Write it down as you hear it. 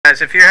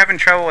guys, if you're having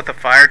trouble with a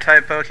fire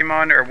type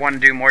Pokemon or want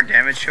to do more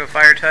damage to a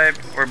fire type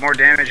or more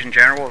damage in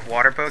general with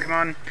water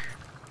Pokemon,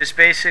 just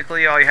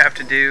basically all you have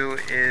to do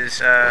is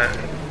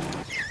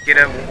get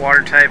a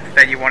water type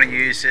that you want to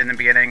use in the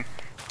beginning,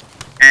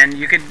 and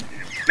you could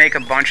make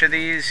a bunch of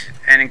these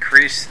and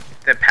increase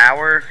the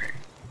power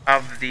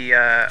of the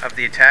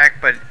attack,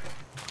 but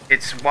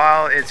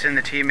while it's in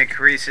the team, it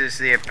increases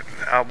the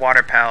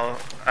water pal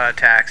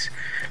attacks.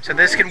 So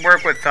this can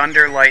work with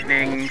thunder,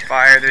 lightning,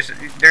 fire.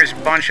 There's a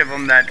bunch of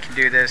them that can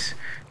do this,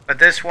 but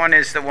this one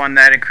is the one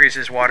that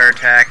increases water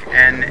attack,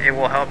 and it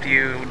will help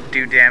you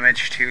do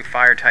damage to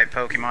fire type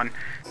Pokemon.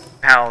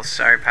 Pals.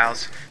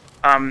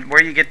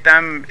 Where you get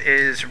them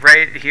is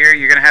right here.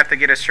 You're gonna have to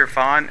get a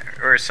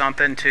Surfant or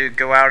something to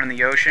go out in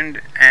the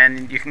ocean,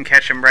 and you can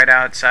catch them right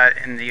outside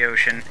in the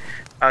ocean.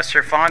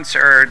 Surfants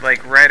are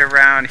like right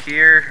around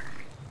here,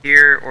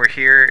 or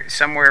here,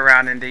 somewhere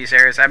around in these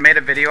areas. I made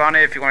a video on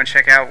it. If you want to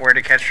check out where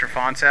to catch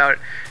Surfants out,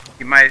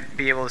 you might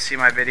be able to see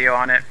my video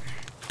on it.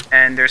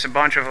 And there's a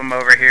bunch of them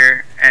over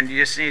here, and you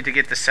just need to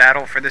get the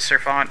saddle for the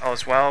Surfant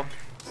as well,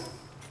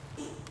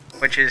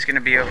 which is going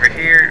to be over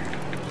here.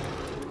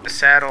 The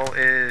saddle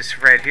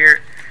is right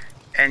here,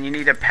 and you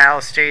need a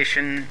PAL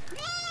station,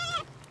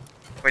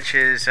 which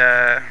is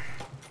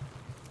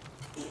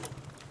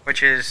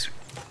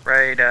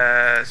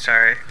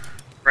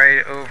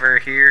right over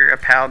here, a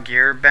PAL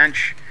gear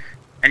bench,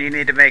 and you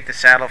need to make the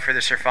saddle for the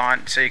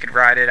Surfant so you can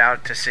ride it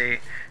out to sea,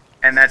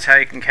 and that's how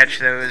you can catch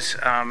those.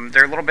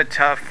 They're a little bit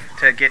tough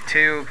to get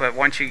to, but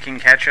once you can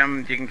catch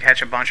them, you can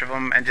catch a bunch of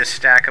them and just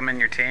stack them in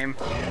your team.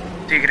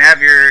 So you can have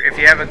if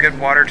you have a good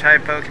water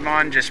type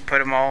Pokemon, just put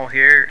them all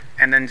here,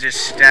 and then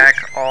just stack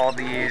all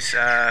these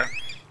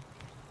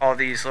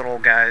little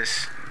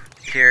guys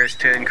here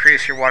to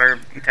increase your water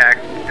attack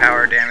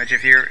power damage.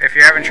 If you're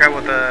having trouble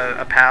with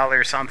a PAL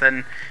or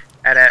something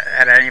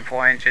at any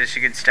point, just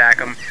you can stack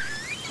them.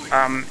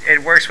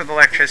 It works with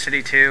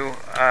electricity too,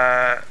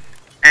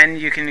 and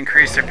you can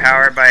increase their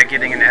power by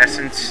getting an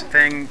essence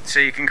thing, so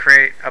you can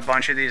create a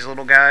bunch of these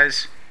little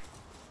guys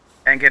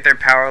and get their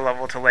power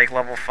level to like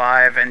level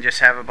 5 and just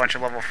have a bunch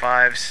of level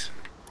 5s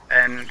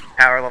and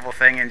power level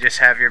thing, and just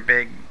have your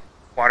big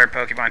water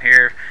Pokemon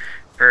here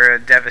for a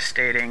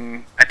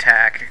devastating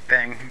attack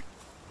thing.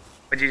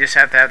 But you just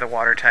have to have the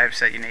water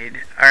types that you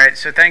need. Alright,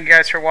 so thank you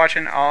guys for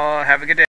watching. I'll have a good day.